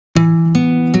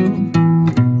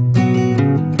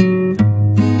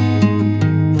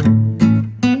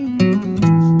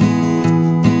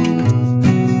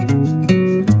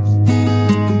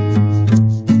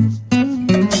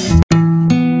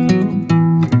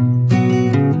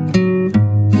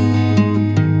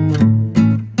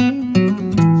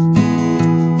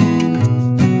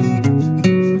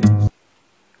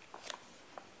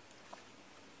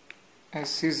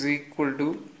this is equal to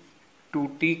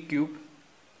 2t cube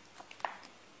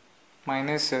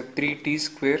minus 3t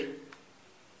square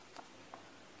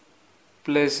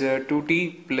plus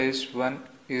 2t plus 1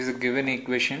 is the given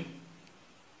equation.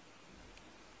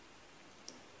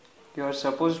 You are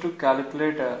supposed to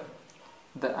calculate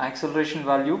the acceleration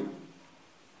value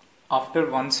after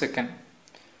 1 second.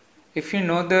 If you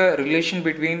know the relation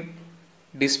between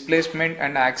displacement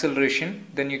and acceleration,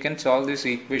 then you can solve this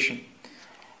equation.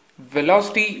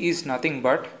 Velocity is nothing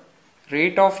but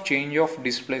rate of change of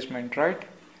displacement, right?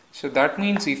 So that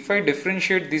means if I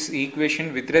differentiate this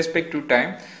equation with respect to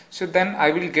time, so then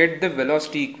I will get the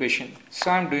velocity equation.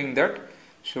 So I am doing that.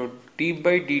 So t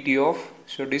by dt of,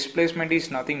 so displacement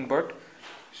is nothing but,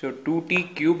 so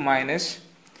 2t cube minus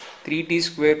 3t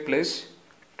square plus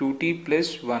 2t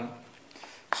plus 1.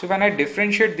 So when I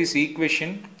differentiate this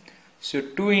equation, so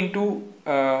 2 into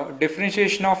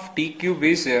differentiation of t cube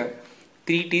is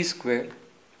 3t square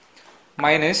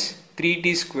minus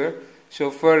 3t square. So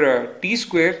for t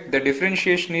square the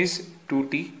differentiation is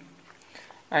 2t,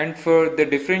 and for the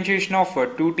differentiation of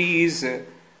 2t is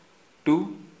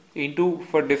 2 into,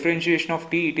 for differentiation of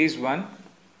t it is 1,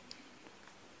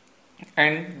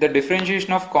 and the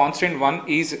differentiation of constant 1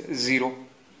 is 0.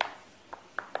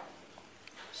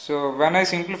 So when I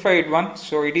simplify it 1,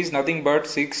 so it is nothing but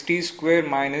 6t square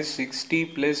minus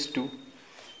 6t plus 2.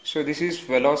 So this is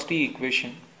velocity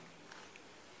equation.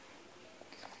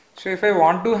 So if I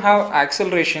want to have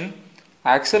acceleration,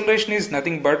 acceleration is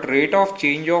nothing but rate of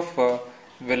change of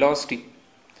velocity.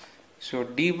 So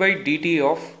d by dt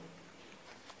of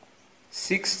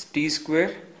 6t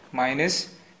square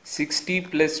minus 6t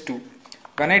plus 2.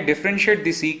 When I differentiate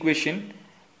this equation,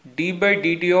 d by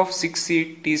dt of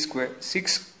 6t square,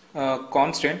 6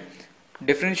 constant,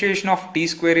 differentiation of t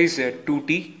square is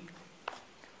 2t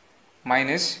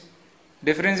minus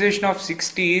differentiation of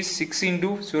 6t is 6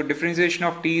 into, so differentiation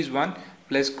of t is 1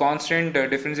 plus constant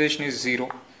differentiation is 0.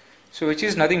 So which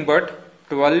is nothing but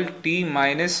 12t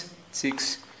minus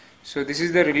 6. So this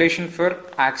is the relation for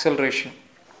acceleration.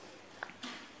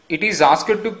 It is asked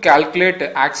to calculate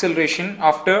acceleration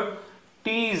after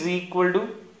t is equal to,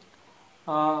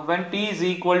 when t is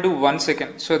equal to 1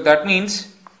 second. So that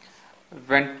means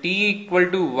when t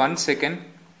equal to 1 second,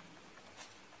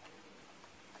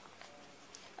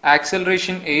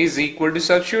 acceleration A is equal to,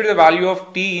 substitute the value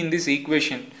of t in this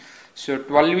equation. So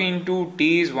 12 into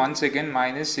t is 1 second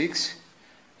minus 6.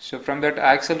 So from that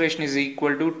acceleration is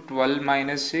equal to 12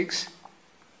 minus 6,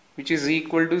 which is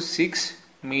equal to 6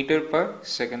 meter per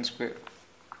second square.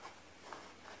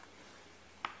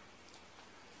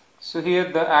 So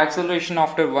here the acceleration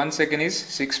after 1 second is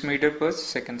 6 meter per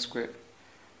second square.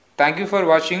 Thank you for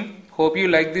watching. Hope you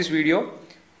like this video.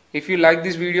 If you like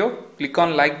this video, click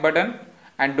on like button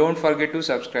and don't forget to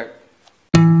subscribe.